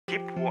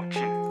Keep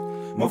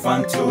watching. Move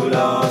on to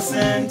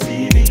Lordson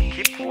TV.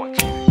 Keep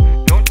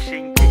watching. Don't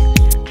change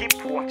it.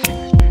 Keep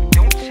watching.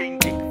 Don't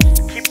change it.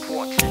 Keep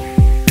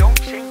watching. Don't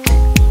change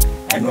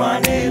it. And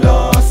one day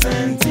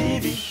Lordson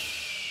TV.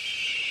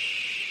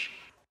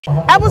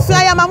 Abusu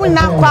ayama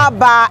na kwa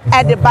ba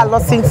edeba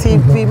Lordson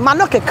TV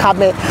manoke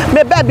kame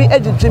me baby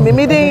ejujumi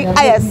me din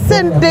aye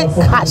sende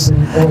cash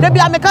de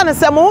bia me kan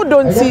se mo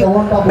donti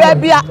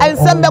baby a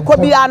ensem be ko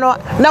bia no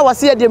na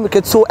wose ye de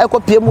mketo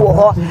ekopie mu wo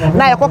ho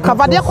na ye ko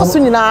cover de ko so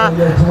nyina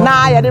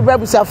na ye de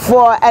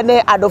babusafo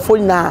ene adofo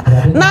nyina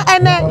na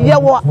ene ye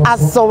wo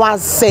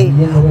asowanse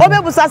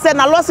obebusa se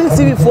na Lordson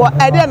TV fo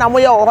ede na mo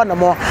ye wo ho no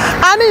mo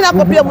ani na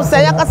kopie mu se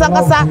ye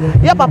kasa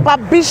ye papa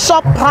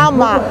Bishop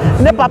Palmer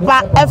ne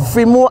papa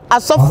Efrimu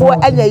asofo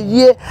anya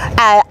yie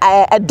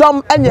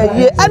edom anya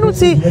yie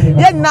anuti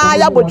ye na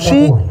ya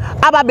botwi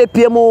aba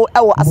bepie mu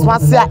ewo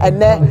aswase a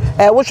ene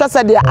wo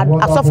hwese de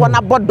asofo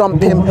na bodom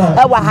pem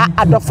ewo ha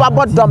adofo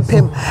bodom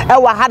pem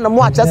ewo ha no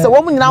mo akyese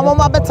wo mu nyina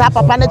mo beta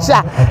papa na chi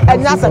a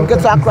enya asem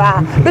keto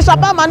akra Bishop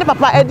Palmer ne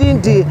papa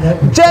Edindi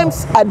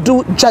James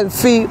Adu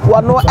Jamfi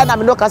wono ena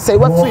me no ka say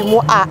wafiri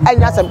mu a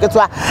enya asem keto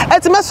a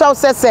etime so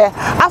se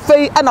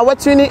afei ena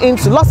watuni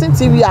into Lordson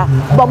TV a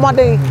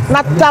bomode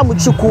na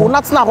tamuchuku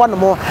na tena ho no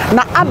mo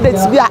na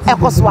updates bi a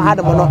ekoso ha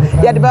de mo no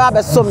ye de ba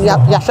be som ya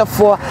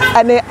hwefo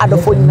ene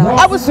adofo nyina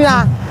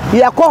abusua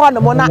ye ko ho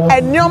no mo na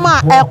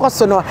enioma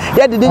ekoso no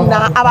ye de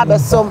nyina aba be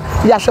som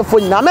ya hwefo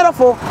nyina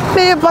merofo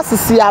me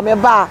pasisia me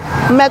ba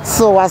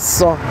metso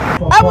waso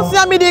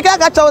abusua mi di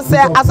ka chawo se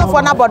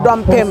asofo na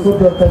bodom pem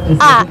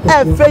a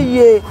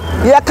efeye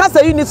ye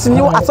kasa unit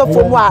new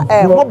asofo mu a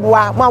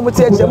moboa mo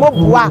amutieche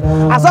moboa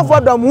asofo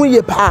dom hu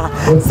ye pa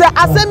se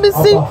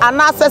asembisi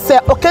ana se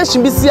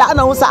occasion bisi a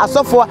na hu se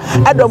asofo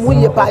edom hu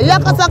ye pa ya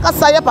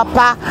kasa ye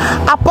papa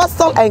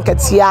Apostle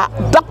Nkatia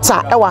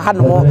doctor ewa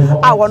hanu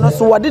a wono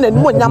so wode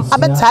nanim onyam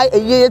abetai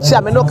eye echi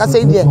a me no kasa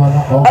die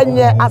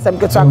enye asem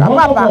ketua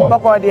papa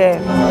boko de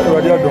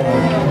wode adom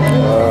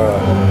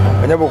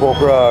enye boko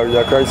kura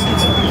ya Christ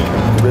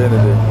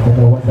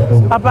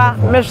papa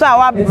me sha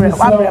wa bre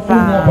pa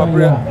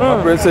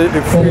say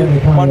if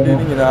Monday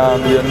ni na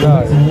me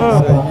na say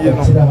you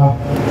know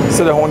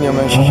say the one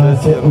man shisha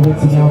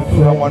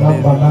no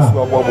Monday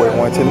so abobo e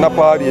want na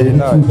party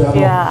na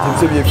yeah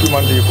say be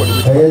Monday ko ni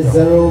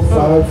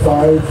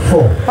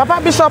 0554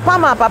 papa Bishop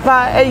Palmer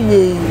papa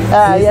eye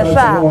ye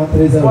sha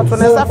what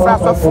ne sa fra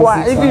sofo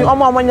a even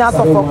omo nya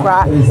sofo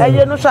kra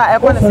eye no sha e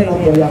ko ne say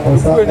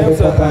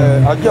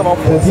agyapong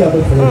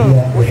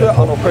wo hwe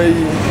anopai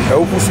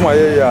ofusu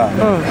maye ya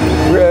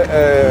we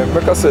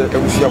meka se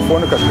ewusiafo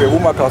no kakra wo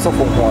maka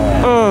sofo ko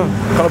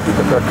kana pi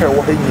kakra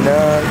wo ha nyina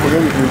ko ye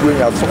bi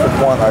nya sofo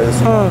ko na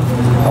yeso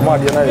ama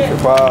de na ye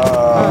pa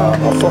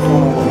sofo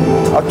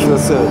akire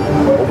se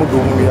omudo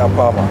mu ya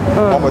pa ma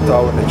omata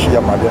wo ne chi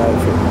ya ma de na ye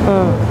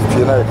fi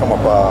na ye kama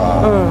pa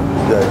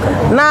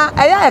na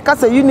eya e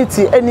kasa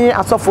unity eni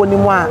asofo ni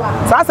mu a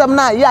sa asem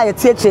na ye aye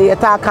tietie ye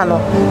ta aka no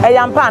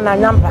eya mpa na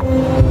nyampa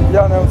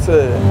ya na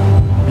se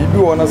bibi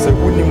wona se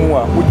wunimu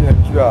a wugina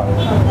kira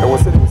e wo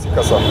se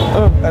sikasa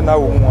e na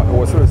wo mu a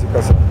wo se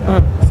sikasa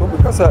so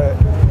because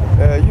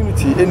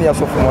unity eni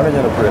asofo mo na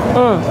nya no pre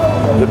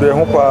de be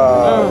ho pa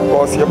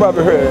ko se ba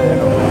be hwe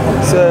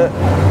se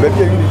be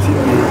bi unity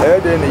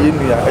e de na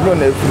yenu ya enyo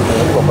na efu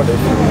ko pa da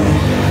efu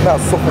na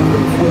asofo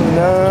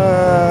na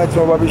ti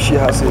ba be shi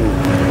ha se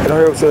e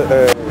no se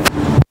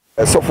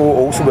asofo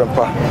owusu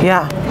bempah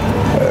yeah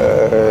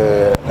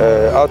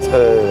at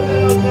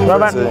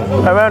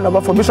Reverend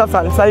obofour Bishop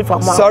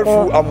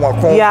Sarfu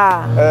Amwakon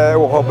yeah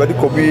wo ho bedi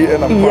kobi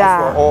na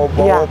pastor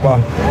oba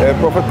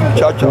prophet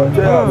Kumchacha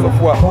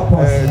Pastor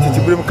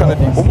Titibrim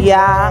Canada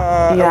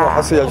yeah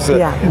ase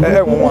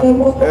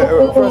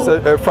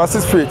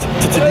Francis Faith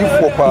Titidi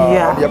pa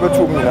ya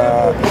betu mi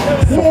na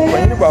so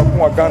kwani ba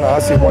ko Ghana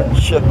ase wo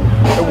hye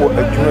e wo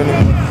adwuma ni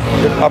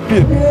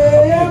appeal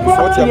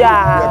so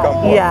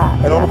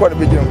yeah and on quite a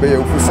big be ya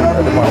ofusu e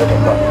ma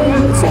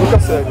so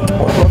because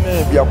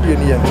ne bia ko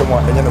ni yentemo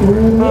enye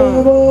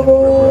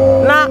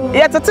na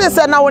yetete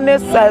se na woni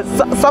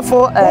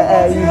sofo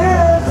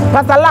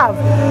Pastor Love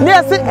ne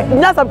yesi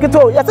nyasam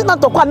kito yesi na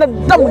tokwa na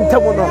dam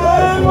ntemu no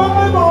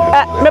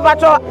me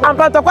bacho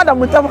ampa tokwa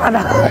dam ntemu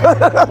ana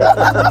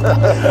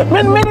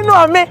men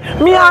no me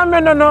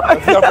ame no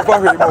kwa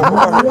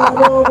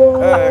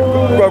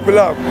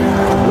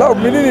la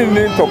minini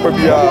ni tokwa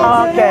bia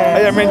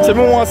aya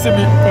menchemu wase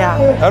bi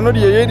ano de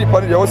ye di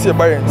pa de wo se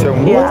ba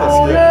yenchemu what is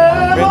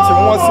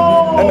menchemu wase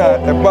bi na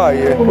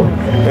ebaye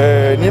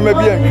ni ma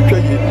bi antwitwa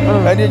yi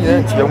ane nyina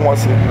nkyemu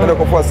wase na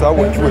kofa sa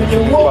wo ntwe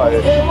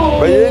baye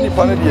baye ni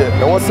pa ne de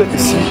na wo se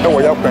isi e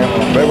wo ya kwan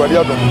ba wari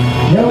adom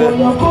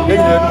ne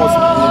nyina mo so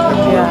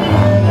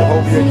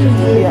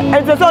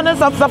and so on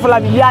stuff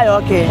like yeah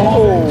okay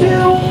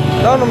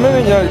no no me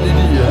nya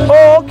didi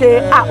oh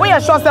okay we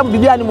are sure some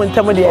bibia ni mo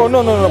ntamo de oh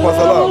no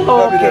Pastor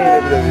Love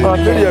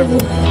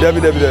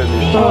David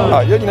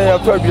ye nyina ya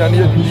to aduane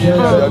ye didi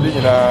ya de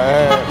nyina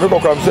me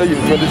kokram say yi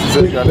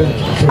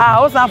Ah,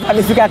 what's up for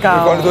the Sika?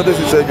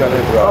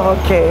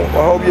 Okay.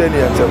 Okay.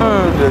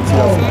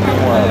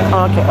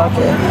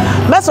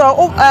 Meso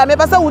me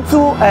pesa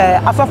wutu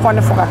asofo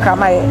ne fokaka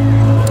mai.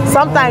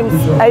 Sometimes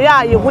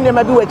aya ye hune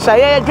ma bi we cha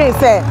ye dwen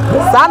say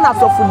sa na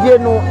asofodie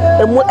no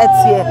emu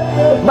etie.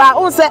 Ba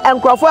un say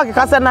enkrofo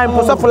akeka say na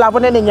imposofo lavo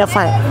ne nya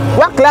fine.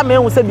 Wa clear me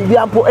hu say bibi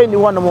ampo eni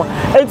wono mo.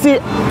 Enti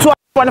to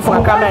one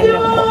fokaka mai.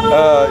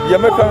 Ye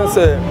me kan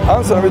say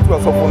answer me to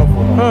asofo no.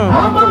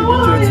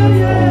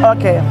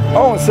 Okay.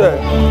 I say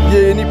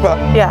ye nipa.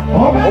 Yeah.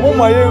 Omo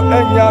ma ye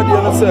enya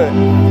de no say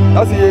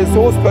as ye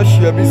so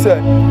special be say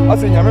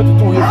as nyame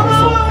tutu ye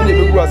so e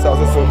be gu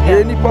asase so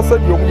ye nipa say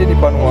ye omo ye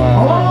nipa no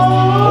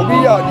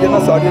obi ya de na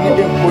sa de ni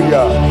enko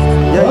ya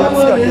ye ya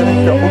si ade ni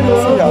ka obi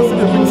si ya se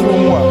de bitu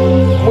mu a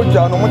mo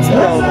ja no mo ti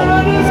ya no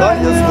sa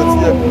ye so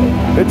tie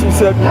e ti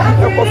say e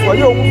ko so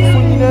ye omo fu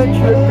ni na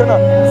kire kana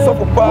so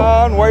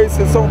pa no wa ye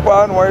se so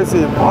pa no wa ye se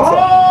ye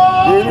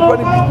nipa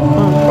ni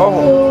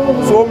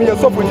so me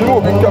so for you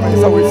obi come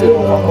say we say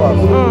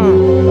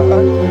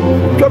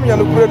come ya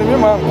no kure ni me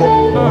man ko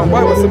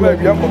why was me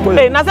bia ko to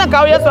eh na say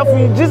ka we so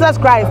for Jesus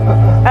Christ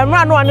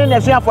emra no ane na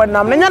so for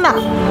nam nya na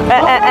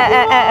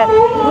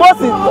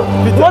Moses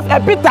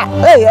Peter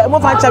eh mo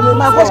fa cha me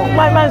man ko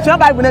man so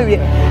Bible na we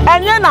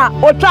enye na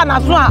o twa na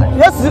so a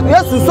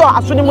Yesu so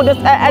aso ni mo de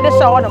e de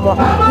sha wona mo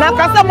na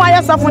ka say mo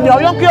aye so for de o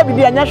yonko obi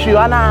de anya hwe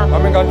ana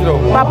amenga njiro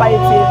baba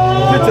yeti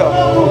Peter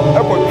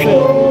e ko twi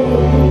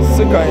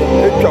sekan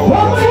e twa o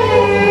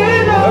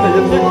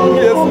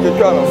Yesu ke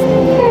twa na so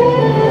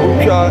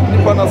twa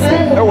nipa na so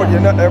e wo de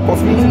na e ko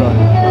so tina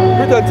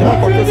Peter ti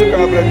ko twa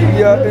sekan abra ni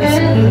bia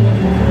ensi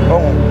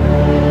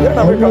ya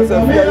na me ka se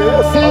bia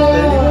Yesu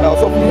ateli na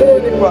so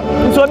nipa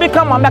so bi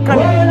come on meka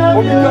ni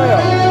obi kan ya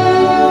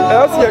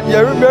as ye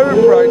very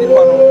pride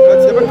nipa no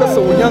but ye be ka se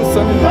wo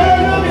nyansa ni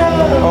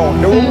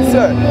e wo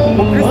se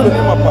o Kristo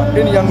ni mapa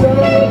eni ya no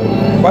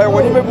by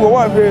when you go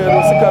one way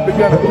no sika be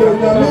bia na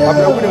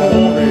abra wo ni mo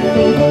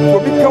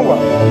obi kan wa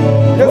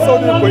yes all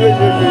the ko ye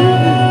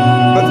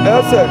but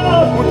as said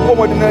put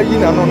pomodi na yi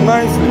na no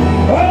nicely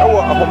e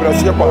wo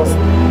akobrasiye kwa so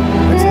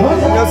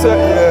yes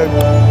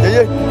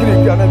ye kiri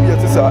kana bi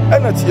etisa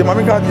ena tie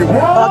mame ka de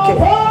okay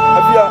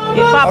abia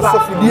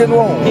asafudie no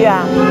ho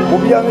yeah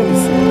obi ane ni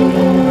so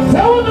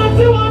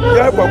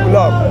ya kwa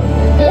kula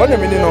wona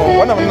mini no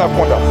wona mena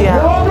konda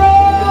yeah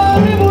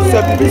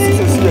said this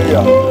is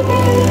here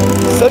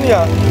Sanya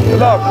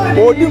love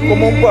odi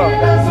komomba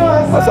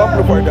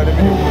asample for that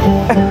video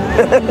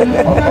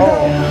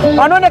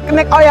oh no ne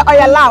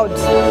oya loud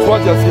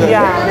what just here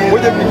yeah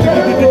oje bi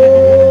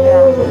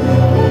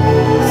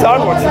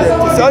sound what here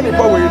sound ni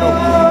power you know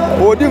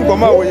odi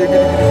nkoma wo ye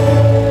gidi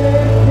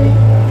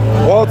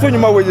o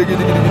tunyuma wo ye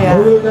gidi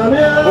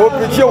o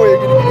preach wo ye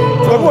gidi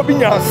so ko bi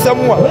nya asem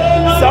a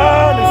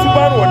sound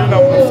suban wo na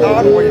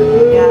sound wo ye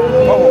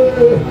oh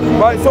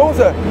by so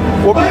say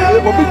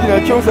obi gina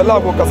chance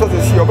lab ko kasa se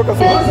si obeka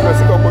so ko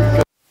se ko ko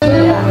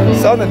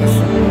sound ni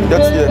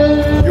that here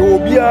you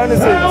obi an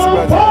say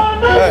suban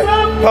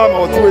Pam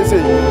or two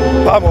say,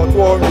 Pam or two.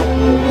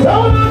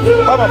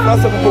 Pam of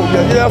Nasa go,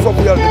 yeah, so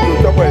we are the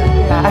good way.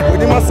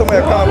 We must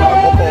somewhere come.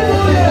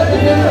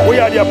 We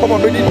are the Pama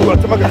ready to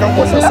make a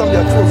campus and some of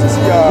your tools.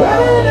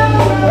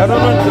 I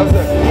don't know, just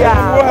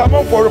yeah, we have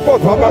for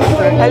report about who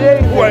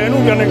I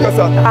know you're in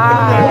Casa.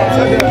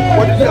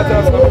 What did you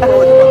tell us?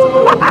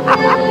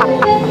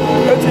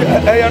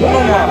 I am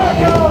normal.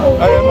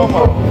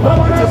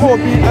 It's a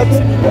hobby,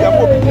 actually, we are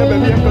hoping never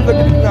be able to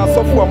get our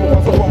software.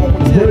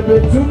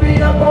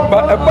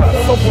 But a bad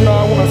software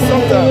now,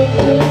 sometimes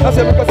that's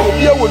because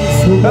we are with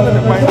you, and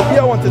the mind we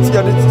are wanted to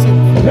get it. It's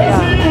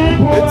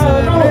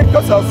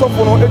because our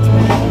software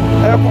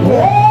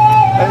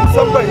and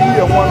somebody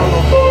here one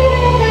or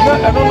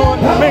I don't know,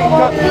 make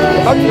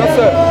that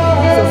yourself.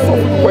 So,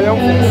 for young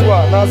folks,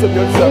 now said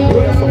yourself,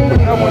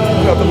 now want to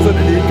get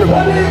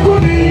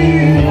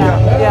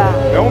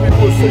yeah, and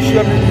people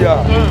social media,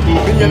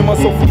 being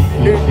must of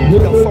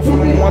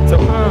suffering water,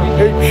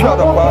 a shot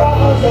of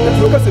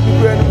look at the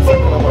grand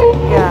second.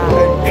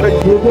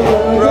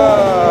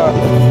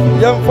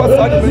 Young first,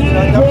 I mean,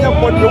 I'm your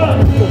body of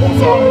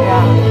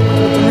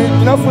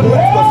enough for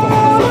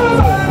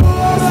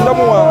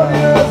someone.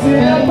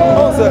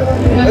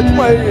 It's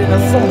my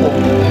song.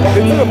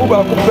 It's a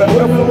mobile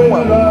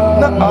one.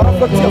 Not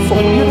after you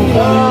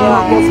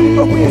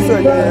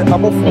say,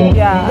 abofour.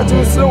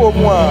 It's so one.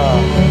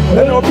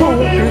 Then I'll do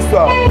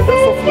Christa.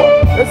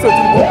 It's a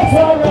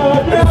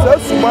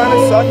it's a man,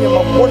 son, and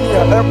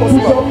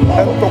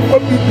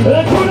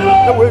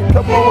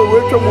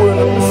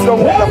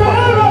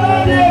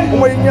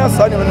when you're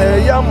son, and a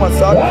young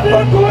massage,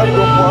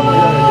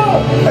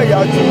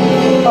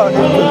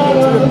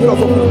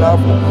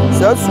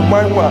 that's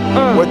my one.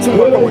 What you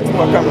want to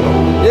come.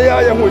 Yeah,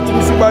 I am waiting to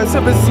see by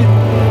 7 seat.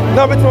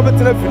 Now, it's not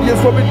better for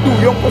years. What we do,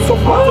 young person.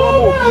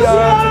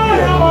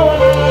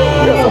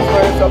 Yes,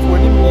 that's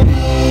when you need.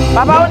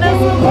 Papa,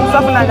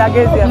 something like that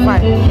Gaise Yet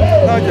fine.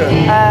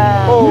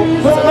 Oh,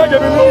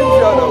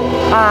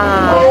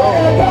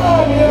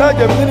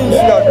 Nigel meaning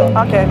Shadow.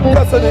 Okay.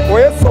 That's it.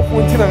 Where's so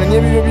puntina na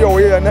nyemi bi o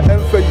ye na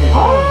emfa yi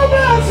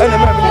ena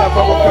me me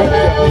afa ko kan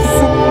ya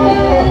su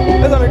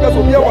ena me ka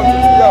so bi a won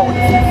titi ya won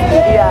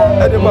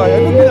yeah ede ba ya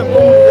no bi na ko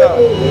ya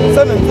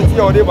se na titi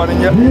ya o de ba na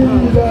nya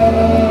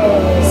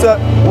se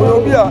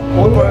wo bi a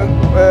o to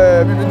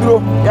bibi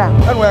duro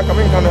ena wa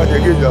kamin kan na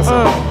Gaise asa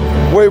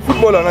wo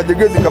footballer na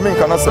Gaise kamin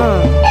kan asa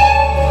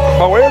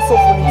ma wo so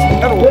funti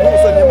ena wo ko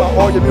se ni ma o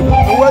ye me no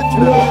wa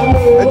chire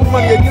eduma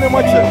ye gine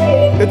ma che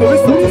e to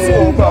listen to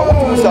so ba wo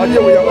to sa ye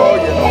wo ya o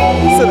ye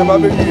se na ba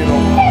be yi no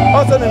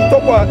asa ni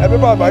topo e be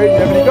ba ba ye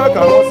ni ka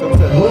ka lo se na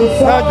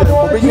je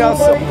ko be nya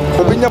asem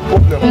ko be nya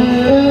problem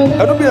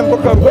adu bi en ko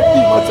ka be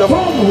yi ma che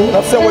na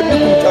se wo ni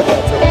Kumchacha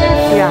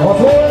yeah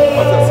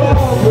asa se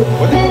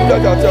wo ni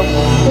Kumchacha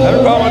adu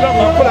ba ma na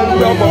ma ko la du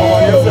ba ba ma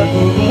ye se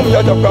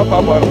Kumchacha pa pa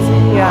ba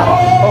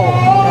yeah oh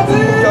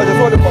Kumchacha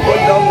so de ko go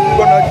down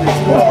go na je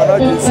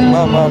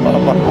ma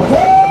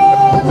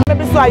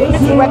maybe so you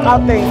need to work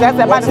out things. That's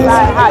about the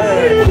hard.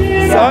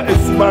 Sa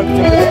smart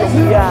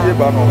yeah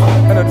no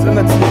and it's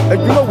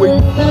adwuma we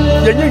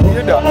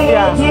yenye da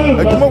yeah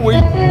adwuma we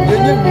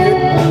yenye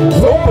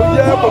so ko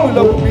ya ko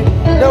la bi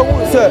na wu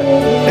se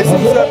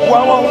esisa wa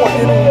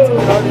ni na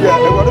ya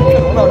e wa no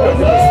na ka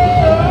ni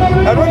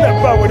I don't know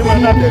about what man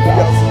na da bi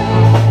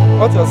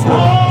what you say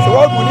so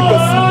what would you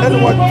best and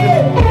what you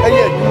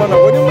eh adwuma na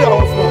what you be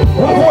on so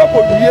wo ko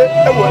wie e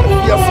wa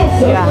ya so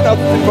na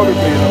to ko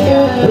bi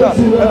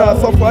na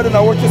so far na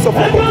what you so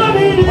for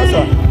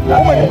masa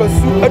o ni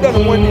basu ada no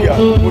wani ya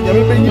o nya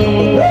me yi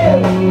no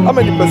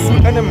ama ni basu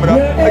ene mra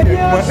ayi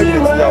kuma ayi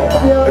ti ya o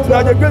etina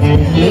aja Gaise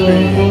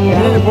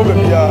ni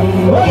problem ya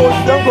o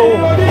dango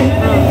woni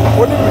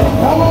no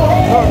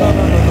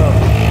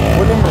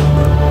woni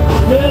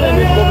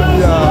ni problem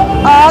ya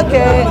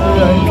okay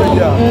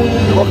yeah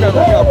what kind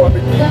of help am I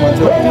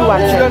do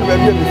what you can be a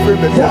free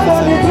baby ya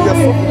so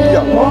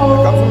ya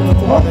ka so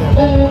to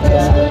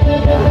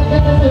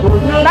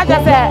like I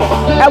said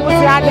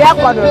ebusi ade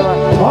akodo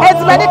no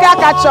it's medical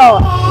catcher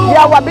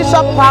ya wa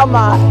Bishop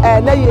Palmer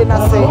na ye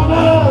na say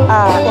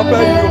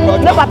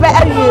ne papa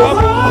ayi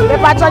ne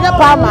papa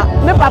Palmer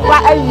ne papa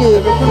ayi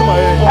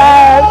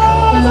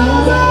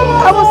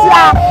ebusi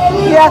a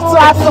yes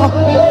so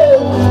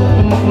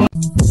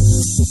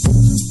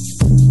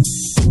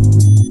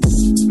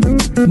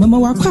Mama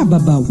Wakwa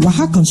Baba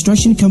Waha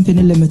Construction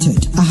Company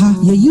Limited. Aha,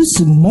 you use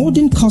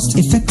modern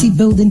cost-effective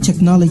building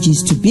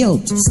technologies to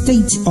build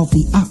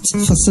state-of-the-art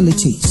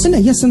facilities. And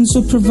yes,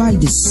 also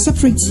provide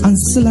separate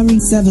ancillary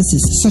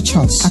services such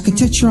as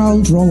architectural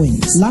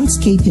drawings,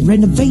 landscaping,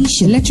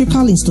 renovation,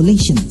 electrical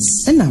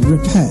installations, and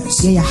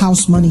repairs. Yeah,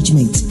 house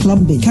management,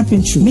 plumbing,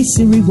 carpentry,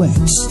 masonry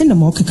works, and the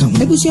market come.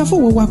 Ebusia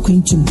for Wawa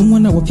Quintum,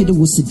 Bumwana Wapida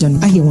was done.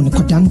 I hear one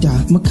Kodanda,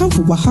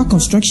 Makamfu Waha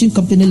Construction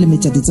Company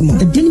Limited. It's a month.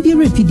 The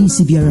Denbiara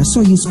PDC Biara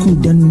saw you school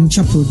done,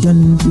 chapel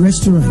done,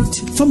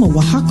 restaurant. From a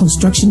Waha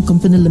Construction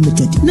Company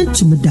Limited.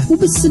 Nantumada,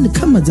 Ubesin the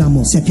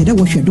Kamadamo, Sapeda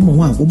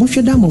Washadamo,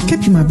 Oboshadamo,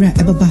 Capimabra,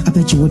 Ababa,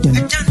 Apache Wodan.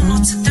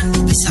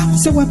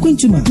 So we're going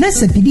to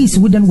Manasseh PDC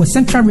Wooden was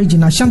Central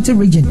Region, Ashanti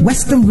Region,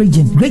 Western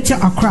Region, Greater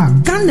Accra,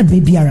 Ghana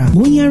Babyara.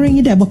 Moyaring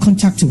it ever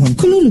contact one.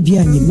 Kululu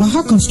Biani,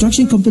 Waha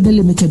Construction Company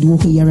Limited,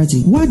 Woko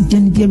Yarati. What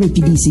Denbiara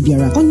PDC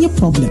Biara on your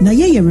problem? Now,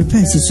 yeah,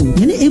 repairs is so.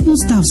 Any able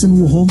staffs and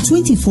home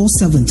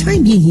 24/7.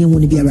 Time being here,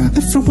 when Biara,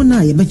 a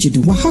Frapona, I bet you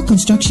do. Waha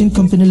Construction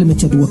Company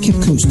Limited,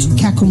 Cape Coast,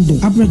 Kakumdo,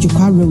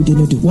 Abrajukwa Road,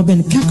 Inodo,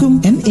 Waben Kakum,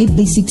 MA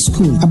Basic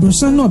School,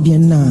 Abrosano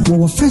Biana,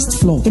 our first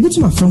floor, a bit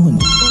of my phone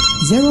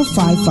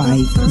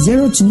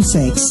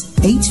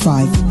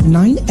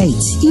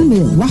 055-026-8598.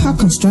 Email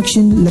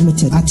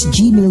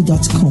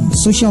wahaconstructionlimited@gmail.com.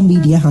 Social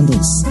media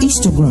handles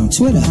Instagram,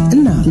 Twitter,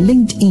 and now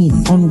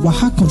LinkedIn on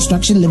Waha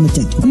Construction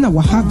Limited, and now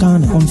Waha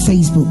Ghana on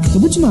Facebook. A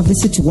bit of my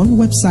visit to one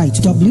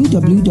website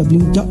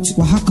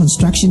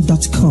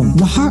www.wahaconstruction.com.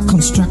 Waha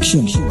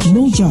Construction.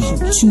 No job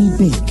too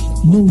big,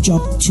 no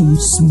job too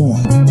small.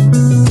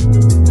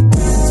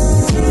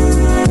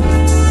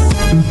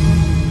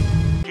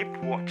 Keep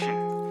watching.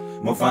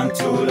 Obofour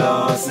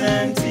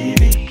Lordson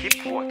TV.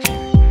 Keep watching.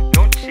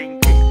 Don't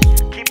change it.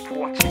 Keep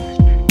watching.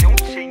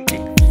 Don't change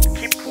it.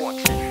 Keep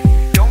watching.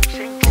 Don't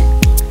change it.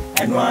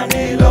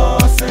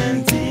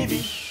 Lordson TV.